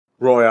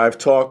Roy, I've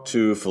talked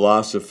to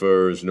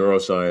philosophers,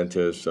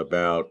 neuroscientists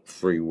about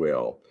free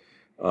will,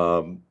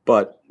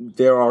 but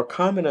there are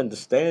common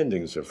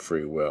understandings of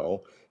free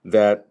will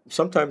that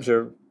sometimes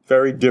are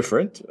very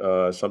different.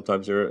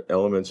 Sometimes there are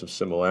elements of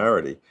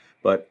similarity.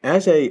 But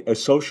as a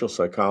social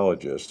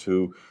psychologist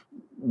who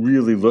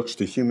really looks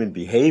to human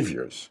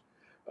behaviors,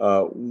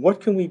 what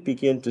can we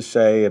begin to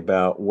say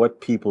about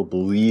what people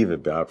believe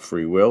about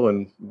free will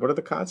and what are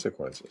the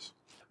consequences?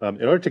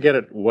 In order to get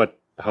at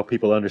how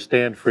people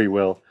understand free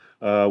will,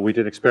 we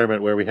did an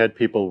experiment where we had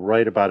people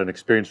write about an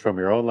experience from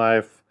your own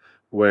life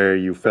where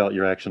you felt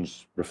your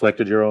actions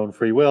reflected your own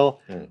free will,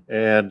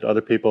 and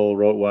other people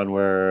wrote one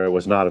where it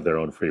was not of their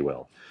own free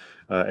will.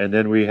 And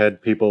then we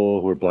had people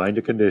who were blind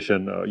to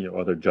condition,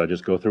 other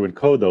judges go through and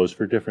code those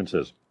for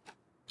differences.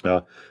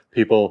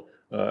 People,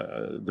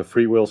 the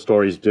free will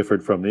stories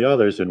differed from the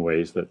others in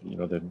ways that,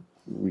 then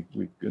we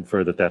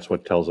infer that that's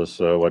what tells us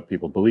what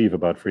people believe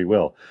about free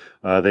will.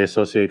 They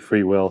associate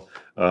free will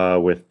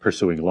with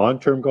pursuing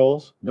long-term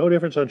goals. No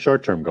difference on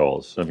short-term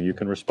goals. I mean, you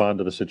can respond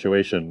to the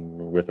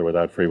situation with or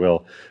without free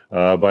will,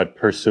 but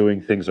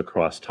pursuing things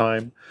across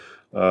time,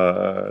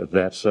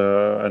 that's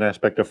an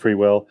aspect of free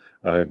will.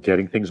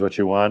 Getting things what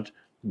you want,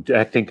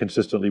 acting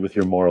consistently with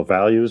your moral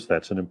values,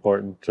 that's an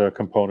important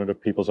component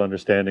of people's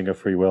understanding of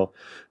free will.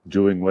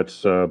 Doing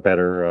what's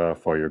better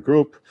for your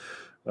group.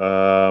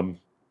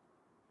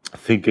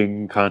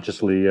 Thinking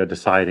consciously,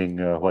 deciding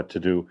what to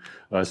do.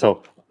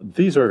 So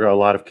these are a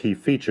lot of key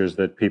features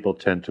that people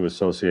tend to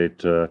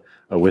associate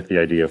with the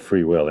idea of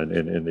free will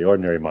in the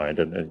ordinary mind.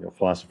 And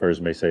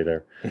philosophers may say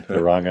they're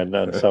wrong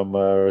in some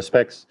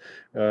respects,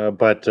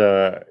 but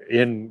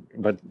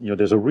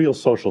there's a real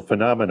social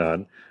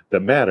phenomenon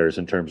that matters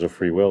in terms of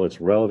free will. It's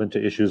relevant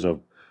to issues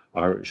of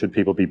should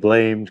people be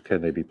blamed?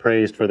 Can they be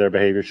praised for their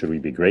behavior? Should we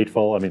be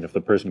grateful? I mean, if the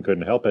person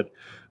couldn't help it,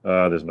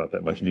 there's not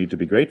that much need to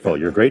be grateful.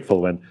 You're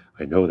grateful when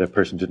I know that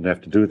person didn't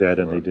have to do that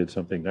and they did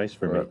something nice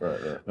for me.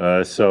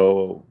 Right.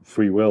 So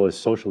free will is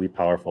socially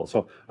powerful.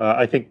 So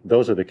I think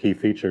those are the key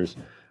features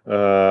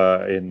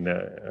or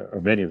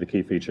many of the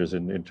key features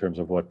in terms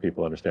of what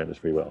people understand as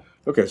free will.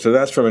 Okay, so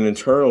that's from an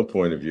internal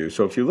point of view.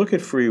 So if you look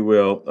at free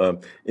will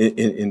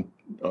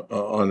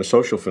on a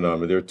social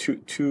phenomenon, there are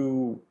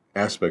two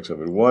aspects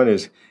of it. One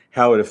is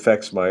how it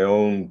affects my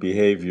own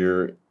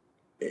behavior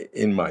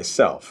in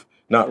myself,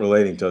 not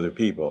relating to other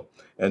people.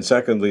 And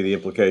secondly, the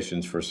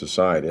implications for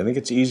society. I think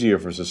it's easier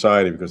for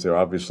society because there are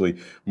obviously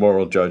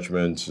moral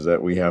judgments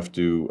that we have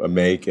to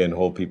make and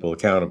hold people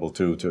accountable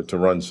to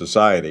run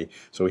society.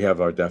 So we have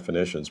our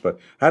definitions. But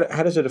how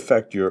does it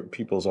affect your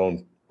people's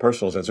own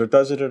personal sense, or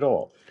does it at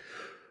all?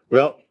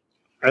 Well,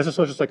 as a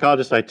social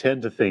psychologist, I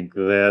tend to think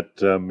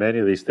that many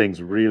of these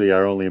things really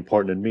are only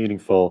important and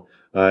meaningful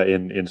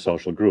in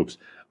social groups.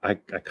 I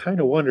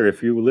kind of wonder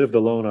if you lived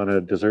alone on a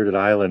deserted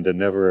island and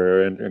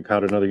never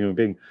encountered another human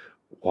being,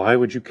 why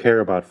would you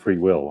care about free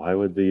will? Why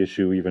would the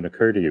issue even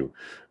occur to you?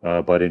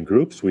 But in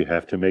groups, we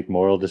have to make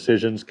moral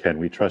decisions. Can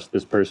we trust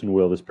this person?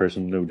 Will this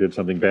person who did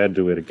something bad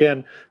do it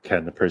again?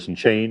 Can the person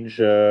change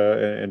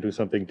and do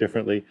something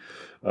differently?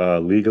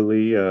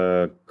 Legally,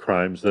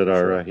 crimes that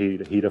are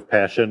heat of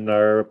passion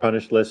are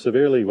punished less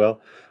severely. Well,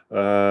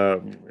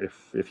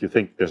 if you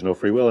think there's no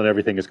free will and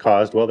everything is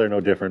caused, well, they're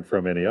no different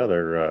from any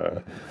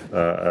other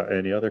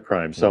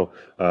crime. So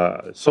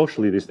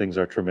socially, these things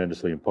are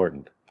tremendously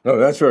important. No,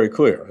 that's very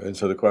clear. And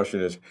so the question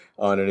is,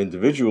 on an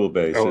individual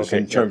basis,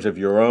 in terms of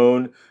your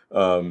own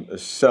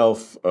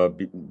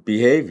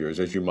behaviors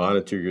as you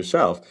monitor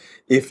yourself,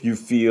 if you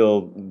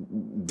feel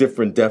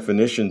different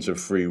definitions of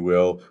free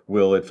will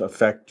it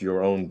affect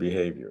your own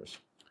behaviors?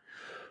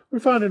 We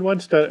found in one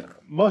study,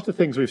 most of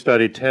the things we've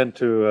studied tend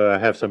to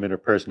have some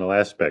interpersonal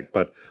aspect,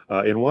 but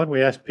in one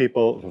we asked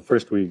people,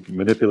 first we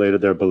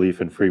manipulated their belief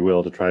in free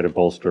will to try to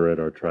bolster it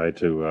or try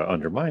to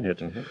undermine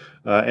it.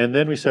 And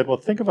then we said, well,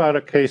 think about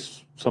a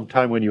case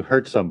sometime when you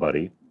hurt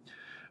somebody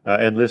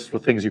and list the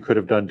things you could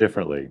have done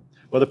differently.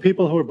 Well, the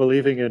people who were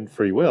believing in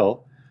free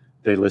will,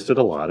 they listed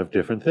a lot of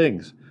different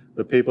things.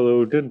 The people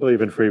who didn't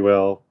believe in free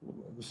will,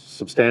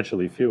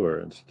 substantially fewer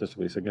and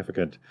statistically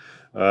significant.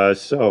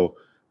 So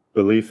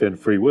belief in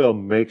free will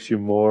makes you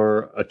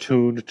more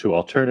attuned to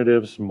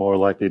alternatives, more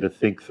likely to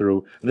think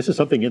through. And this is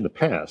something in the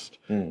past,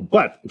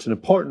 but it's an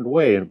important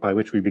way by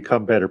which we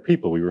become better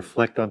people. We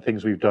reflect on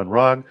things we've done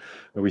wrong,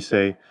 and we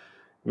say,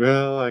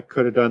 well, I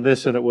could have done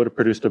this and it would have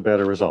produced a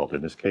better result.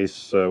 In this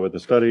case, with the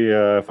study,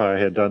 if I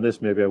had done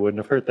this, maybe I wouldn't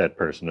have hurt that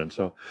person. And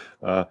so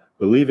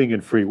believing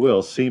in free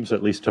will seems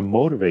at least to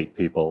motivate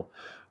people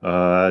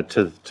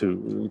to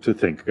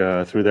think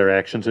through their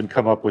actions and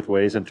come up with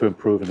ways and to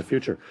improve in the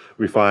future.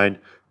 We find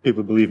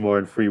people who believe more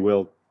in free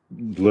will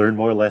learn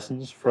more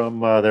lessons from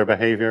their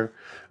behavior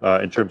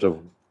in terms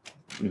of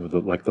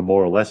the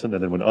moral lesson.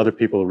 And then when other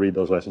people read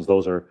those lessons,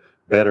 those are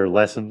better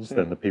lessons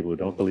than the people who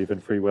don't believe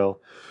in free will.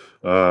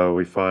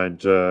 We find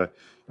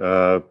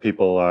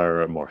people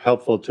are more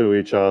helpful to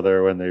each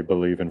other when they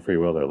believe in free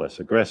will. They're less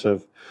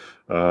aggressive.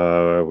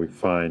 We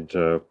find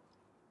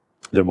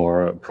They're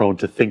more prone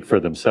to think for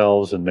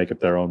themselves and make up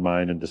their own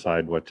mind and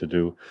decide what to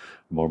do,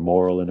 more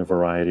moral in a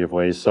variety of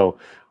ways. So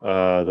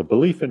the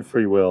belief in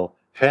free will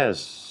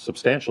has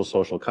substantial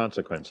social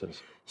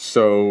consequences.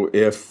 So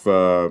if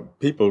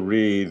people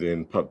read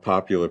in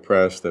popular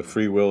press that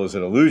free will is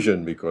an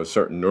illusion because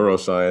certain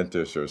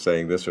neuroscientists are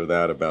saying this or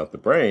that about the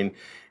brain,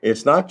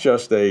 it's not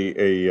just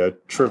a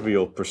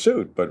trivial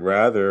pursuit, but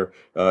rather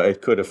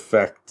it could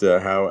affect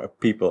how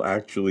people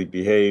actually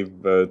behave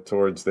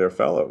towards their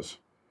fellows.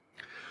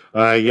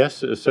 Yes,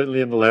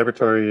 certainly in the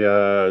laboratory,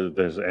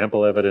 there's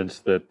ample evidence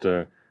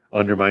that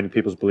undermining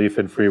people's belief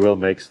in free will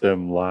makes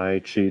them lie,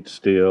 cheat,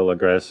 steal,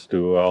 aggress,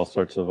 do all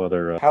sorts of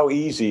other. How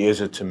easy is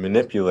it to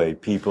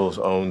manipulate people's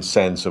own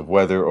sense of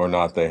whether or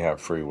not they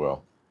have free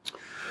will?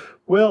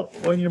 Well,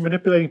 when you're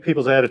manipulating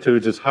people's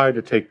attitudes, it's hard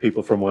to take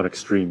people from one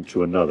extreme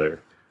to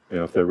another. You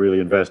know, if they're really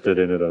invested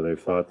in it or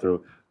they've thought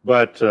through.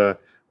 But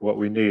what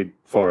we need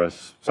for a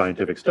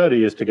scientific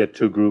study is to get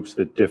two groups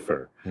that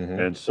differ.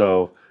 And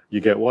so you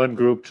get one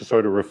group to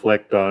sort of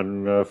reflect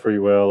on free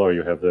will, or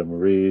you have them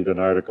read an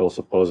article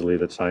supposedly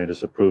that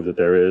scientists have proved that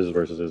there is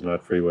versus is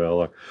not free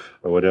will,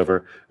 or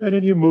whatever. And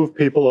then you move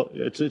people,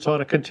 it's on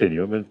a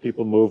continuum, and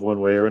people move one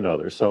way or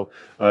another. So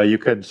you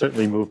can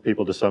certainly move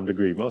people to some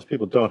degree. Most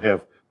people don't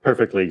have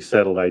perfectly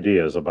settled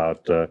ideas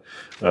about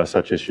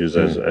such issues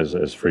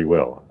as free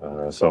will.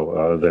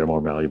 So they're more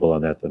malleable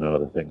on that than on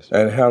other things.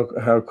 And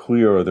how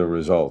clear are the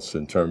results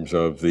in terms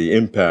of the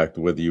impact,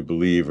 whether you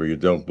believe or you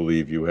don't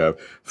believe you have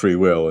free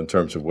will, in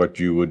terms of what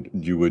you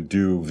would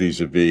do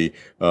vis-a-vis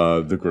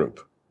the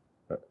group?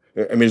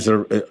 I mean, is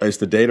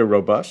the data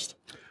robust?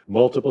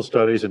 Multiple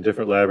studies in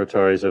different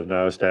laboratories have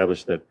now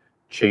established that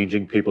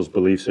changing people's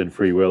beliefs in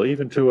free will,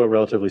 even to a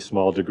relatively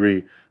small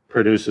degree,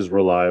 produces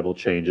reliable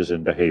changes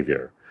in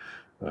behavior.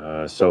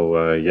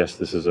 So yes,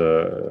 this is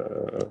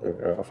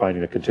a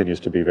finding that continues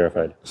to be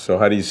verified. So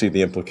how do you see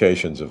the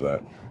implications of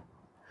that?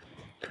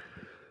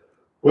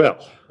 Well,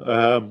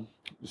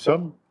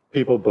 some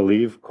people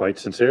believe quite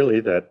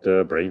sincerely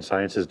that brain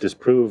science has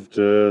disproved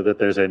that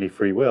there's any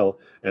free will,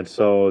 and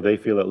so they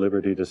feel at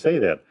liberty to say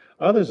that.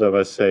 Others of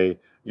us say,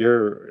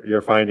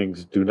 your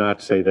findings do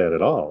not say that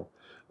at all.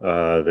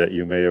 That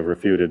you may have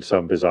refuted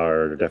some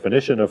bizarre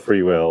definition of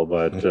free will,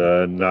 but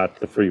not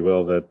the free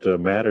will that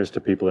matters to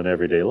people in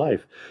everyday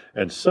life.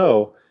 And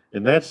so,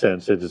 in that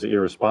sense, it is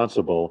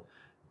irresponsible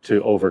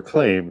to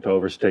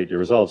overstate your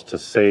results, to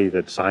say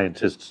that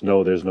scientists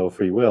know there's no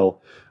free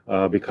will,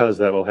 because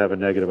that will have a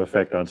negative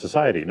effect on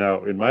society.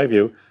 Now, in my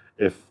view,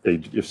 if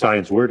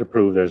science were to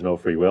prove there's no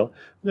free will,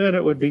 then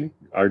it would be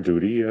our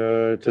duty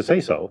to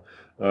say so.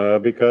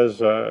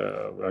 Because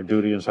our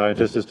duty as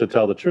scientists is to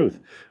tell the truth.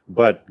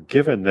 But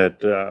given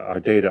that our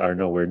data are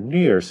nowhere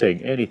near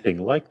saying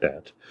anything like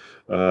that,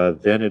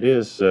 then it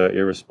is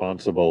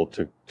irresponsible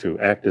to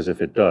act as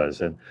if it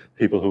does. And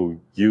people who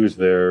use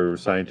their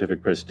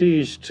scientific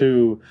prestige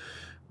to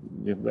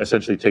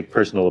essentially take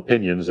personal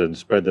opinions and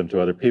spread them to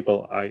other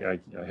people, I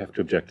have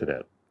to object to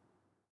that.